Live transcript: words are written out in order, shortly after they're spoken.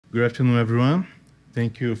Good afternoon, everyone.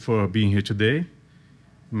 Thank you for being here today.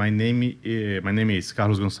 My name is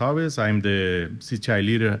Carlos Gonçalves. I'm the CTI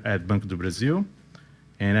leader at Banco do Brasil,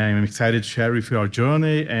 and I'm excited to share with you our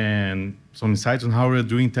journey and some insights on how we're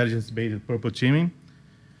doing intelligence-based purple teaming.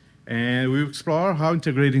 And we'll explore how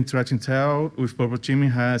integrating threat intel with purple teaming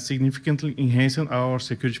has significantly enhanced our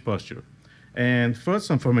security posture. And first,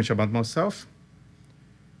 some information about myself.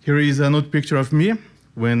 Here is an old picture of me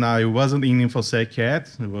when I wasn't in InfoSec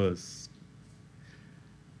yet. It was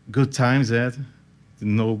good times yet.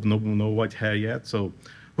 No white hair yet. So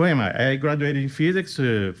who am I? I graduated in physics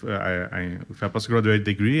with a postgraduate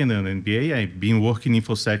degree and an MBA. I've been working in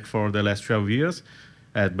InfoSec for the last 12 years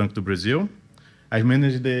at Banco do Brasil. I've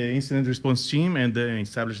managed the incident response team and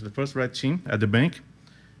established the first red team at the bank.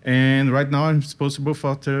 And right now I'm responsible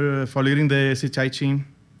for leading the CTI team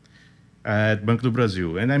at Banco do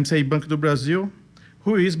Brasil. And I'm saying Banco do Brasil.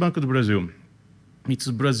 Who is Banco do Brasil? It's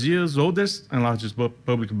Brazil's oldest and largest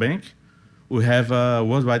public bank. We have a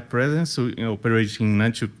worldwide presence, operating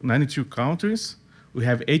in 92 countries. We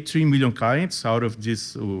have 83 million clients. Out of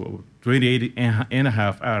this,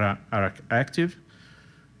 28.5 are active.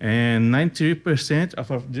 And 93% of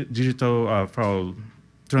our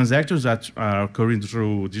transactions are occurring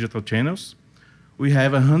through digital channels. We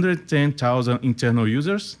have 110,000 internal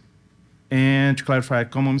users. And to clarify a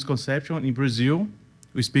common misconception, in Brazil,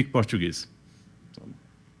 we speak Portuguese.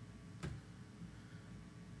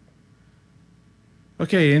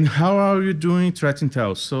 Okay, and how are you doing threat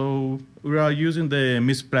intel? So we are using the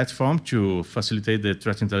MISP platform to facilitate the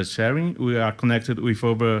threat intel sharing. We are connected with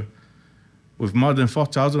more than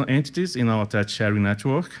 4,000 entities in our threat sharing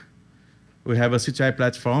network. We have a CTI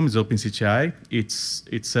platform, it's OpenCTI. It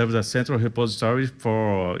serves as a central repository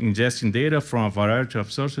for ingesting data from a variety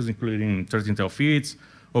of sources, including threat intel feeds,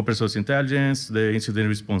 open source intelligence, the incident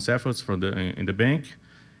response efforts in the bank.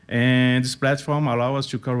 And this platform allows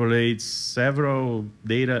us to correlate several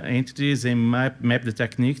data entities and map the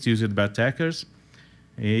techniques used by attackers.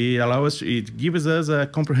 It gives us a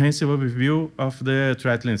comprehensive overview of the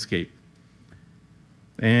threat landscape.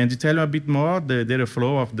 And to tell you a bit more, the data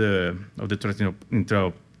flow of the threat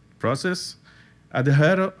intel process. At the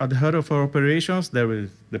heart of our operations, there is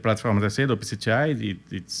the platform, as I said, OpenCTI.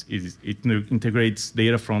 It integrates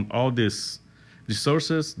data from all these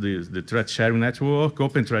sources, the threat sharing network,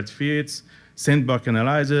 open threat feeds, sandbox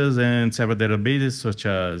analyzers, and several databases such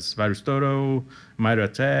as VirusTotal,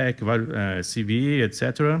 MyAttack, CVE,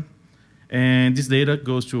 etc. And this data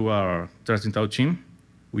goes to our threat intel team,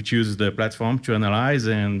 which uses the platform to analyze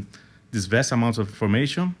this vast amounts of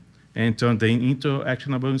information and turn them into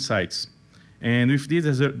actionable insights. And with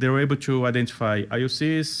this, they were able to identify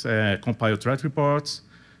IOCs, compile threat reports,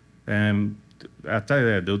 monitor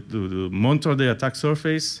the attack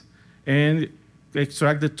surface, and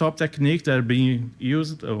extract the top techniques that are being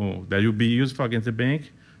used, or that will be used for against the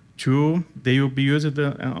bank. They will be used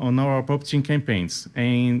on our purple team campaigns.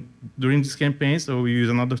 And during these campaigns, we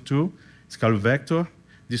use another tool. It's called Vector.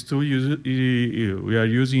 This tool, we are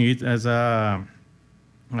using it as the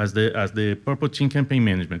purple team campaign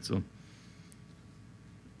management.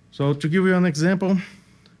 So to give you an example,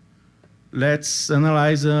 let's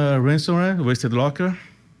analyze a ransomware, Wasted Locker.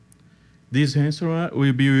 This ransomware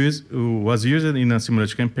was used in a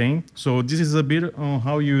simulation campaign. So this is a bit on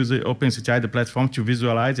how you use the OpenCTI, the platform, to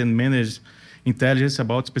visualize and manage intelligence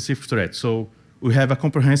about specific threats. So we have a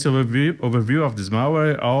comprehensive overview of this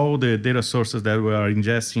malware. All the data sources that we are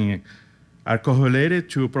ingesting are correlated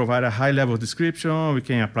to provide a high-level description. We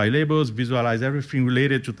can apply labels, visualize everything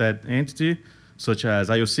related to that entity, such as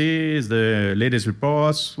IOCs, the latest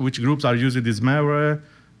reports, which groups are using this malware,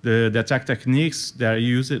 the attack techniques that are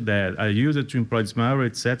used to employ this malware,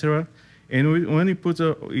 etc. And when we put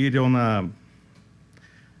it on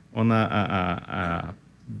a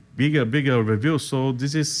bigger overview, so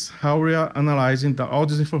this is how we are analyzing all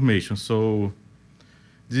this information. So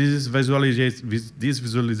this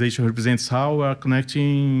visualization represents how we are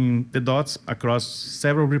connecting the dots across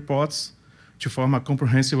several reports to form a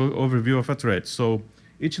comprehensive overview of a threat. So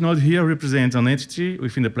each node here represents an entity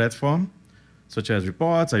within the platform, such as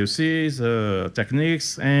reports, IOCs,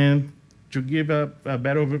 techniques, and to give a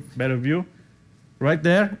better view, right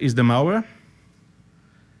there is the malware.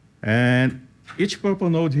 And each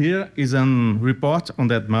purple node here is a report on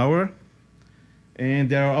that malware. And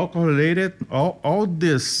they are all correlated. All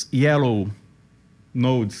these yellow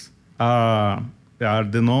nodes are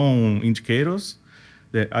the known indicators,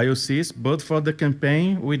 the IOCs, but for the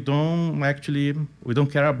campaign, we don't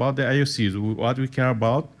care about the IOCs. What we care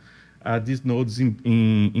about are these nodes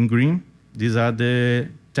in green. These are the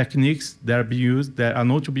techniques that are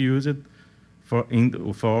known to be used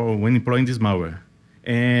for when employing this malware.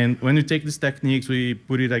 And when we take these techniques, we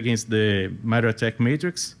put it against the malware attack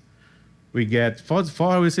matrix. We get, for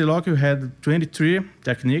RSA lock, we had 23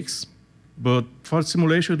 techniques, but for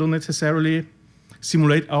simulation, we don't necessarily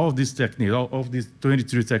simulate all of these techniques, all of these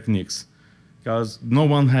 23 techniques, because no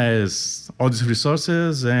one has all these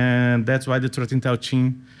resources, and that's why the threat intel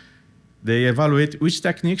team, they evaluate which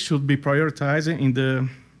techniques should be prioritized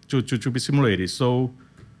to be simulated. So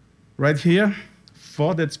right here,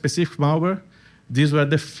 for that specific malware, these were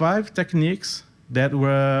the 5 techniques that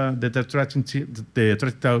the threat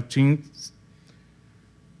intel team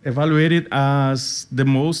evaluated as the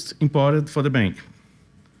most important for the bank.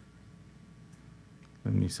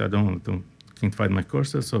 Let me see, can't find my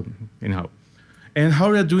cursor, so anyhow. And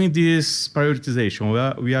how we are doing this prioritization?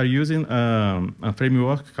 Well, we are using a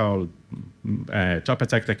framework called Top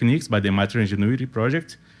Attack Techniques by the Ingenuity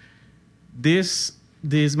project. This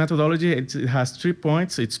methodology, it has 3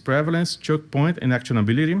 points. It's prevalence, choke point, and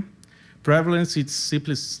actionability. Prevalence, it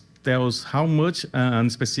simply tells how much a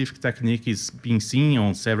specific technique is being seen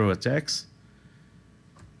on several attacks.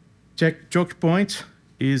 Choke point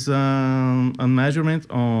is a measurement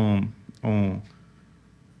on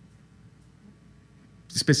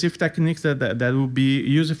specific techniques that will be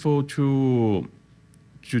useful to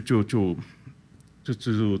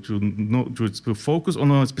focus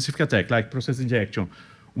on a specific attack, like process injection.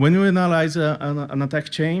 When we analyze an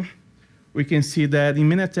attack chain, we can see that in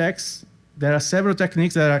many attacks, there are several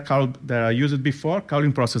techniques that are used before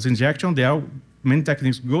calling process injection. There are many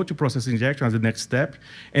techniques go to process injection as the next step,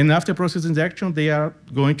 and after process injection, they are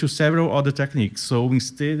going to several other techniques. So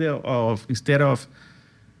instead of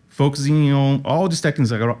focusing on all these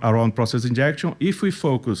techniques around process injection, if we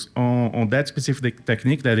focus on that specific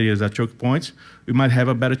technique that is a choke point, we might have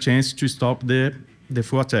a better chance to stop the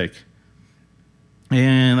full attack.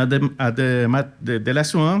 And the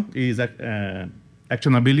last one is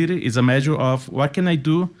actionability, is a measure of what can I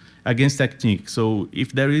do against technique. So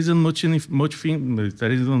if there isn't much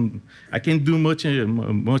thing, I can't do much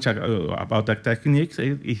about that technique,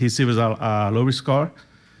 it receives a lower score.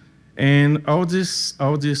 And all these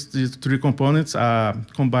 3 components are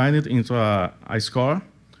combined into a score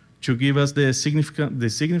to give us the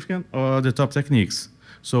significant or the top techniques.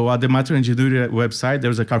 So at the Ingenuity website,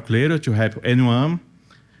 there's a calculator to help anyone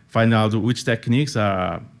find out which techniques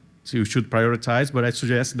you should prioritize, but I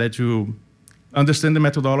suggest that you understand the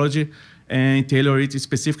methodology and tailor it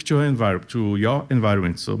specific to your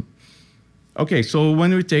environment. So, okay, so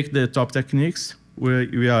when we take the top techniques, we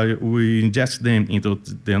ingest them into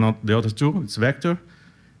the other 2. It's vector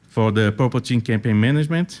for the purple team campaign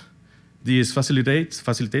management. This facilitates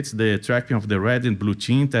the tracking of the red and blue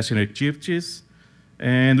team testing activities.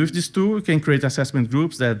 And with this tool, we can create assessment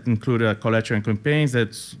groups that include collateral campaigns to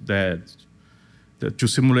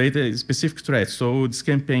simulate a specific threat. So this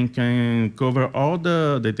campaign can cover all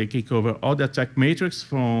the attack matrix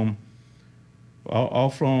from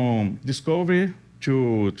discovery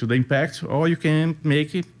to the impact, or you can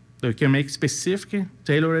make specific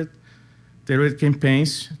tailored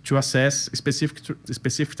campaigns to assess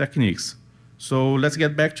specific techniques. So let's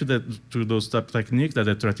get back to those top techniques that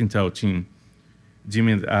the threat intel team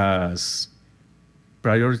deemed as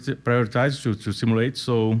prioritized to simulate.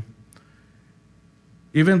 So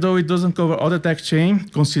even though it doesn't cover all the attack chain,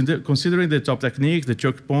 considering the top techniques, the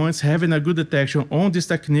choke points, having a good detection on these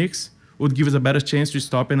techniques would give us a better chance to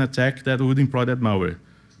stop an attack that would employ that malware.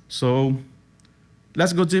 So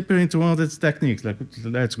let's go deeper into one of these techniques.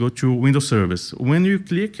 Let's go to Windows service. When you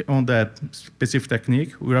click on that specific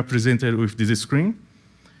technique, we are presented with this screen.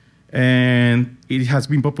 And it has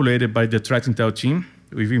been populated by the threat intel team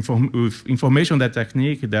with information on that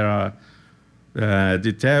technique. There are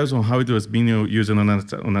details on how it was being used on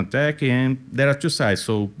an attack, and there are 2 sides.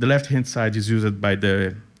 So the left-hand side is used by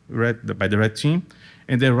the red team,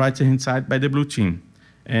 and the right-hand side by the blue team.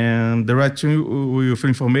 And the red team with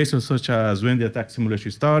information such as when the attack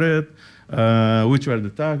simulation started, which were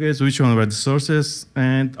the targets, which one were the sources,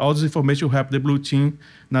 and all this information will help the blue team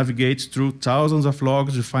navigate through thousands of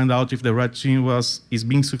logs to find out if the red team is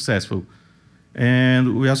being successful.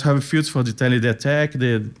 And we also have fields for detailing the attack,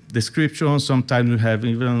 the description. Sometimes we have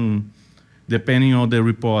even, depending on the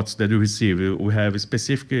reports that we receive, we have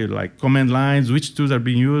specific like command lines, which tools are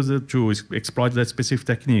being used to exploit that specific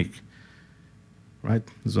technique, right?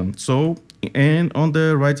 So, and on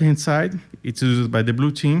the right-hand side, it's used by the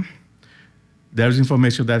blue team. There's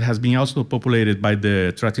information that has been also populated by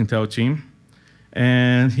the threat intel team.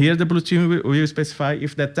 And here the blue team will specify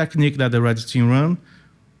if that technique that the red team run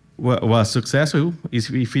was successful,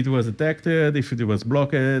 if it was detected, if it was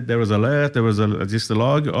blocked, there was alert, there was just a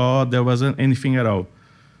log, or there wasn't anything at all.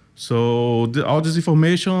 So all this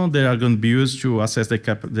information, they are going to be used to assess the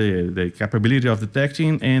capability of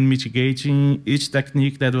detecting and mitigating each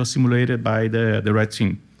technique that was simulated by the red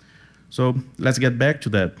team. So let's get back to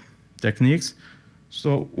that techniques.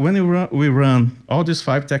 So when we run all these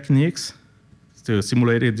 5 techniques to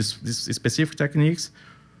simulate these specific techniques,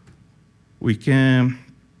 we can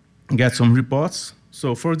get some reports.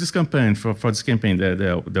 So for this campaign,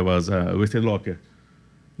 there was with the locker,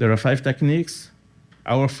 there are 5 techniques.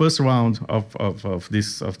 Our first round of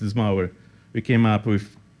this malware, we came up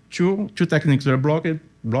with two techniques that were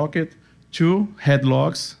blocked, 2 had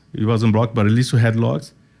logs. It wasn't blocked, but at least we had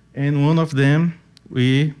logs. And one of them,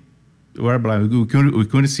 we were blind. We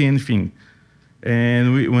couldn't see anything.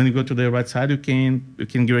 And when you go to the right side, you can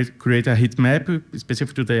create a heat map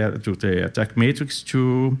specific to the attack matrix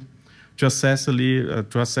to assess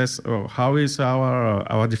how is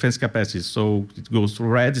our defense capacity. So it goes to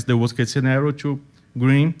red is the worst case scenario, to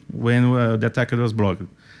green when the attacker was blocked.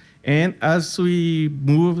 And as we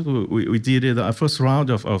moved, we did a first round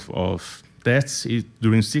of tests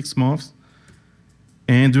during 6 months.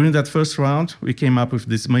 And during that first round, we came up with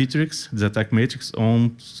this matrix, this attack matrix.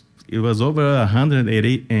 It was over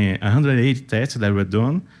 180 tests that were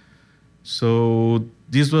done. So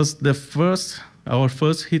this was our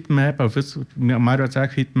first heat map, our first malware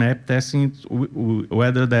attack heat map testing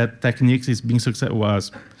whether that technique is being successful.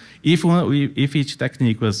 If each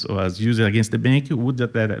technique was used against the bank, would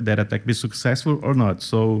that attack be successful or not?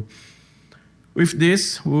 So with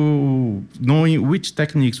this, knowing which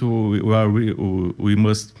techniques we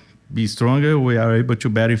must be stronger, we are able to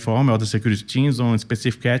better inform other security teams on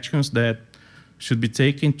specific actions that should be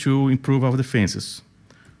taken to improve our defenses.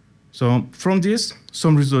 So from this,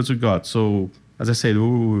 some results we got. So as I said,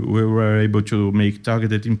 we were able to make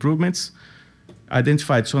targeted improvements,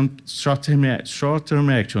 identified some short-term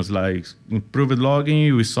actions like improved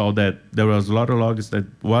logging. We saw that there was a lot of logs that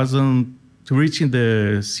wasn't reaching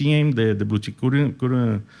the CM, the blue team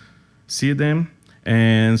couldn't see them,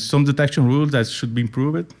 and some detection rules that should be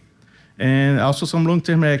improved, and also some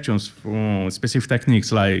long-term actions from specific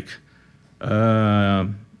techniques like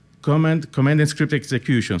command and script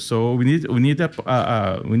execution. So we need to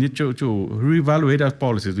reevaluate our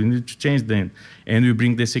policies. We need to change them, and we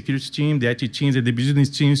bring the security team, the IT teams, and the business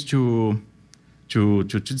teams to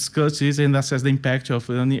discuss this and assess the impact of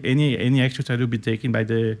any action that will be taken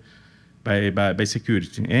by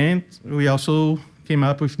security. And we also came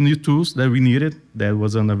up with new tools that we needed that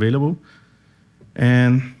wasn't available.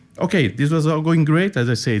 And okay, this was all going great. As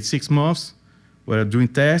I said, 6 months, we're doing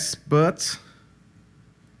tests, but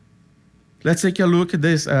let's take a look at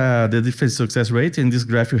this, the defense success rate. In this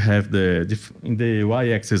graph, you have in the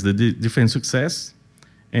y-axis, the defense success.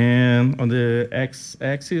 And on the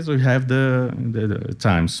x-axis, we have the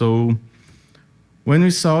time. So when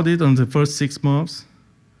we saw it on the first 6 months,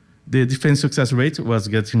 the defense success rate was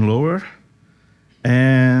getting lower.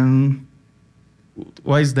 And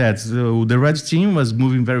why is that? So the red team was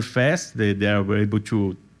moving very fast. They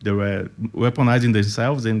were weaponizing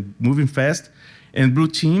themselves and moving fast. And blue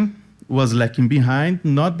team was lacking behind,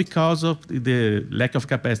 not because of the lack of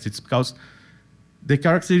capacity. It's because the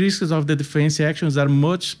characteristics of the defense actions are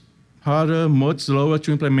much harder, much slower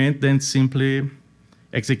to implement than simply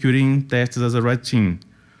executing tests as a red team.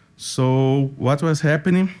 So what was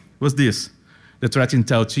happening was this. The threat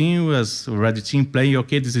intel team was a red team playing,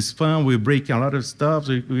 okay, this is fun, we're breaking a lot of stuff,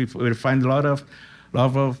 we find a lot of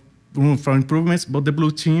room for improvements, but the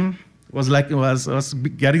blue team was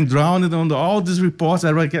getting drowned on all these reports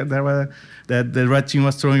that the red team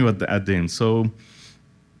was throwing at them. So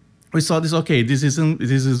we saw this. Okay, this is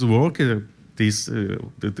work. We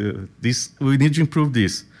need to improve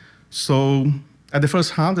this. So at the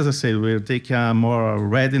first round, as I said, we'll take a more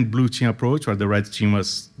red and blue team approach, where the red team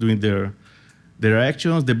was doing their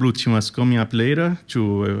actions. The blue team was coming up later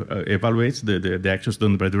to evaluate the actions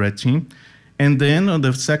done by the red team. And then on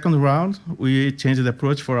the second round, we changed the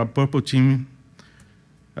approach for a purple team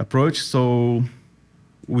approach. So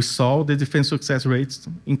we saw the defense success rates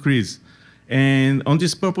increase. And on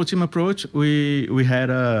this purple team approach, we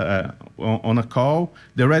had on a call,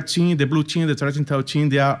 the red team, the blue team, the threat intel team,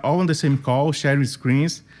 they are all on the same call, sharing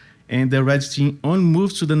screens. And the red team only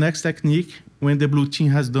moves to the next technique when the blue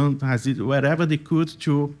team has did whatever they could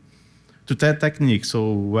to that technique.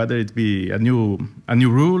 So whether it be a new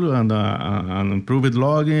rule and an improved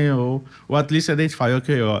logging, or at least identify,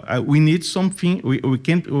 okay, we need something. We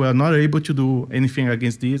are not able to do anything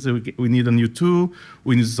against this. We need a new tool.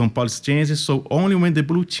 We need some policy changes. So only when the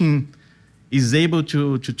blue team is able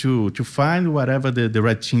to find whatever the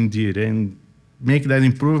red team did and make that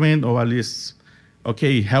improvement, or at least,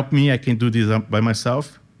 okay, help me, I can do this by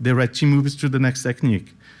myself, the red team moves to the next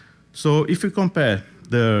technique. So if you compare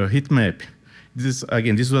the heat map, this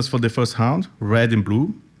was for the first round, red and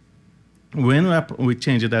blue. When we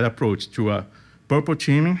changed that approach to a purple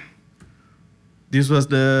teaming, this was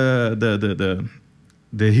the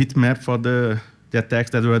heat map for the attacks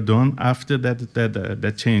that were done after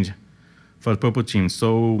that change for the purple team.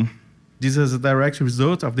 So this is a direct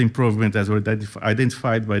result of the improvement that were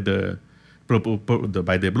identified by the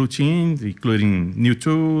blue team, including new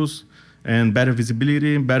tools and better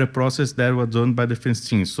visibility, better process that was done by the defense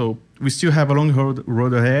team. So we still have a long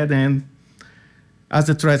road ahead, and as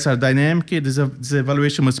the threats are dynamic, this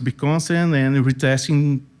evaluation must be constant and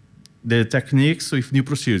retesting the techniques with new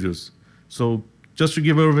procedures. So just to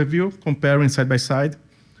give a review, comparing side by side,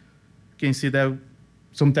 you can see that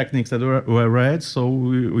some techniques that were red, so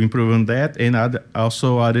we improved on that, and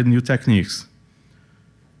also added new techniques.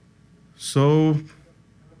 So,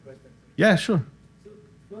 yeah, sure. So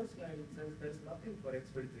first line, it says there's nothing for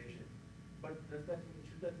exfiltration, but does that mean,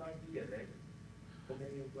 should that not be a red? But then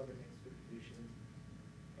you've got an exfiltration,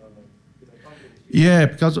 yeah,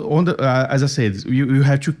 because on the, as I said, you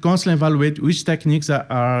have to constantly evaluate which techniques you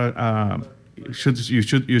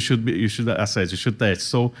should assess, you should test.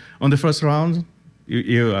 So on the first round,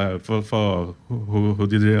 for who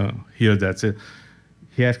did hear that,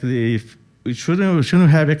 he asked if we shouldn't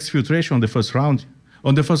have exfiltration on the first round.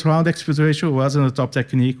 On the first round, exfiltration wasn't a top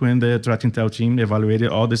technique when the threat intel team evaluated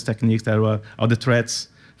all these techniques that were all the threats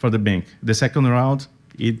for the bank. The second round,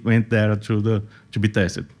 it went there to be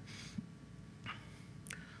tested.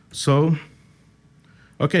 So,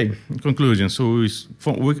 okay, in conclusion, so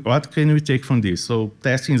what can we take from this? So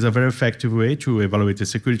testing is a very effective way to evaluate the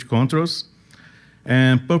security controls.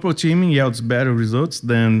 And purple teaming yields better results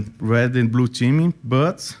than red and blue teaming,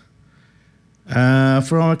 but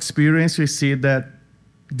from experience, we see that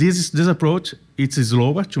this approach, it's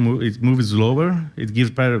slower to move. It moves slower. It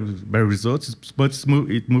gives better results, but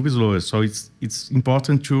it moves slower. So it's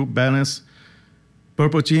important to balance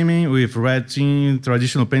purple teaming with red team,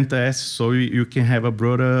 traditional pen tests, so you can have a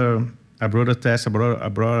broader test, a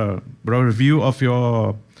broader view of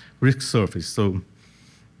your risk surface. So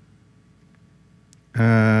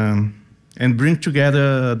and bring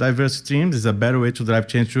together diverse teams is a better way to drive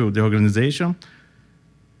change to the organization.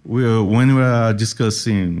 When we are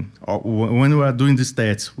discussing, when we are doing these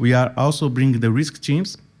tests, we are also bringing the risk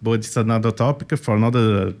teams, but it's another topic for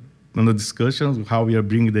another discussion, how we are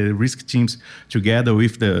bringing the risk teams together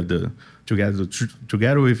with the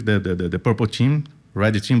purple team,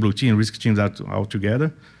 red team, blue team, risk teams are all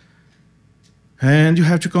together. And you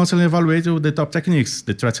have to constantly evaluate the top techniques.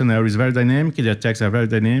 The threat scenario is very dynamic, the attacks are very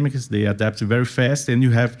dynamic, they adapt very fast, and you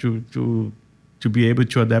have to be able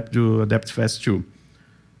to adapt fast too.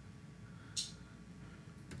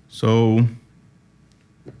 So,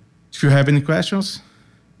 if you have any questions,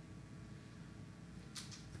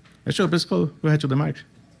 sure, let's go ahead to the mic,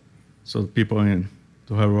 so people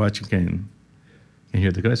who are watching can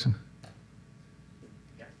hear the question.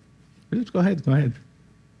 Please go ahead.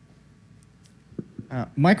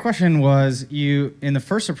 My question was, in the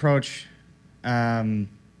first approach, you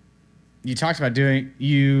talked about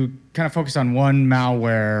you kind of focused on one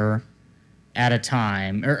malware at a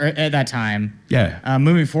time, or at that time. Yeah.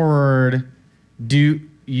 Moving forward, when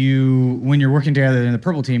you're working together in the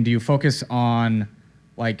purple team, do you focus on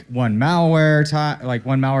like one malware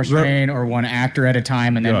strain, or one actor at a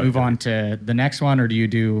time, and then move on to the next one, or do you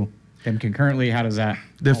do them concurrently? How does that?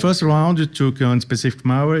 The first round, you took on specific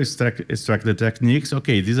malware, extract the techniques.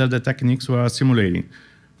 Okay, these are the techniques we are simulating.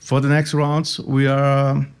 For the next rounds, we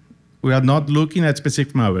are not looking at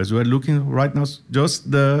specific malwares. We are looking right now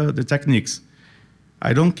just the techniques.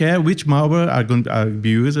 I don't care which malware are going to be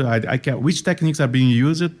used. I care which techniques are being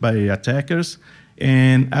used by attackers,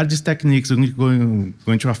 and are these techniques going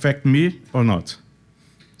to affect me or not?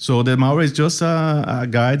 So the malware is just a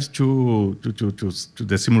guide to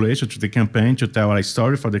the simulation, to the campaign, to tell a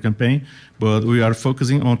story for the campaign, but we are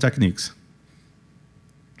focusing on techniques.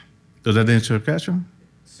 Does that answer your question?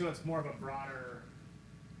 So it's more of a broader,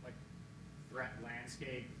 like, threat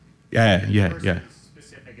landscape. Yeah.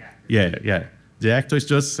 Specific actor. Yeah. The actor is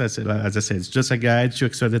just, as I said, it's just a guide to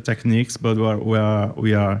extract the techniques, but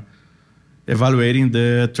we are evaluating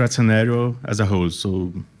the threat scenario as a whole.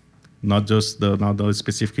 So not just the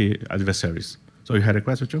specific adversaries. So you had a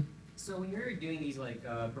question too? So when you're doing these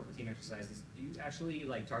purple team exercises, do you actually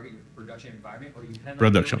target your production environment, or you kind of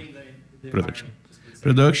production? The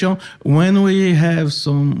Production. When we have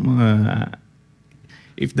some,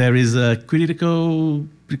 If there is a critical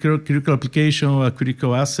application or a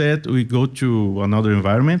critical asset, we go to another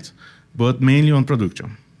environment, but mainly on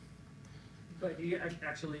production. But do you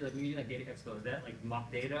actually, like, when you like data expo, is that like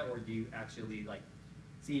mock data, or do you actually like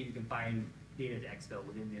see if you can find data to expo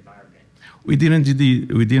within the environment? We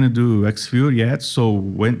didn't do exfil yet. So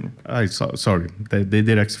when sorry, they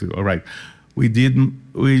did exfil. All right, we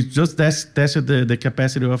just tested the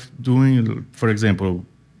capacity of doing, for example,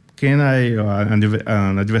 can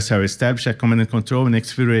an adversary establish a command and control and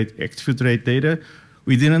exfiltrate data?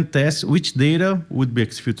 We didn't test which data would be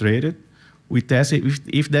exfiltrated. We tested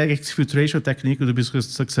if that exfiltration technique would be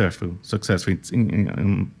successful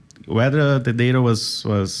in whether the data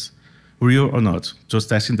was real or not. Just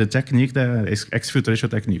testing the technique, the exfiltration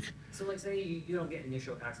technique. So, like, say you don't get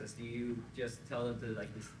initial access, do you just tell them to like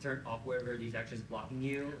just turn off whatever detection is blocking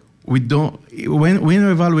you? We don't. When we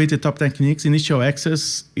evaluate the top techniques, initial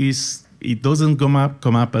access doesn't come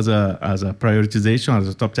up as a prioritization as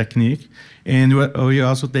a top technique, and we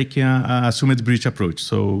also take a assumed breach approach.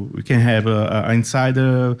 So we can have an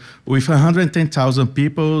insider with 110,000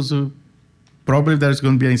 people. So probably there's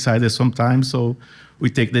going to be an insider sometime. So we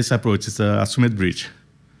take this approach. It's an assumed breach.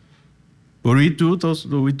 But we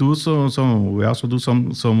also do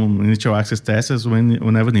some initial access tests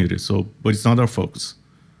whenever needed. So, but it's not our focus.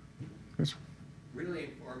 Yes. Really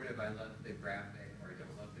informative. I love the graphic, or I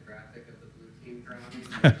don't love the graphic of the blue team drowning.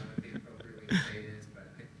 I don't know what the appropriate way to say it is, but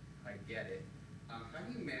I get it. How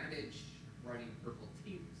do you manage running purple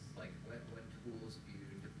teams? Like, what tools do you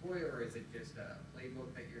deploy, or is it just a playbook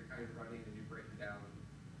that you're kind of running and you break it down?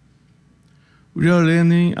 We are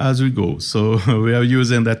learning as we go. So we are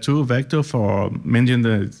using that tool, Vector, for managing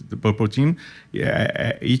the purple team.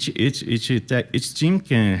 Yeah, each team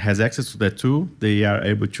has access to that tool. They are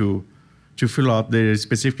able to fill out their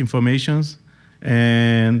specific informations.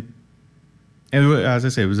 And as I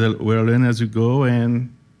said, we're learning as we go, and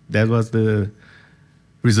that was the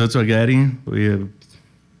results we're getting. We're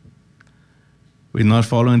not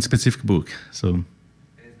following a specific book. So. And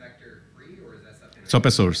is Vector free, or is that something? It's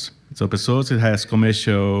open source. It's open source. It has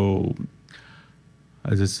commercial,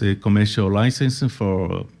 as I say, commercial licensing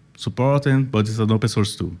for supporting, but it's an open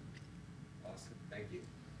source tool. Awesome. Thank you.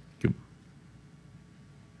 Thank you.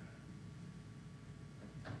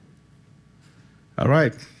 All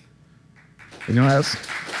right. Anyone else?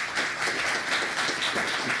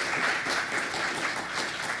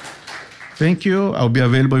 Thank you. I'll be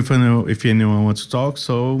available if anyone wants to talk.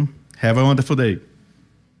 So have a wonderful day.